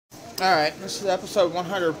Alright, this is episode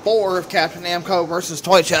 104 of Captain Namco versus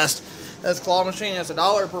Toy Chest. This claw machine is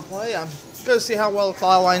 $1 per play. I'm going to see how well the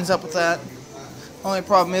claw lines up with that. Only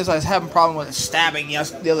problem is I was having a problem with it stabbing the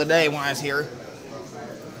other day when I was here.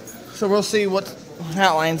 So we'll see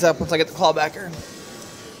how it lines up once I get the claw back here.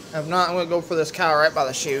 If not, I'm going to go for this cow right by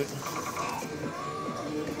the chute.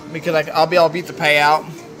 Because I'll be able to beat the payout.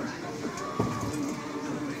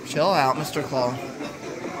 Chill out, Mr. Claw.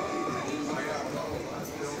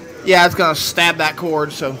 Yeah, it's going to stab that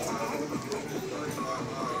cord, so.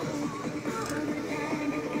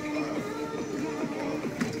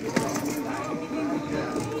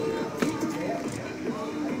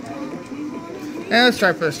 Yeah, let's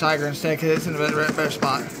try for this tiger instead, because it's in a better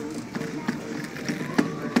spot.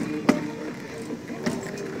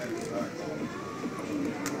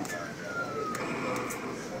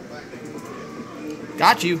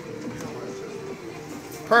 Got you.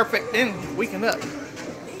 Perfect. And weakened up.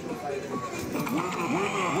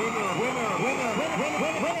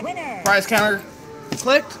 Price counter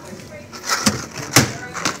clicked.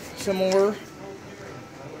 Some more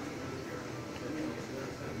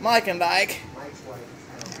Mike and Dyke.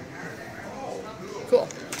 Cool.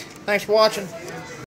 Thanks for watching.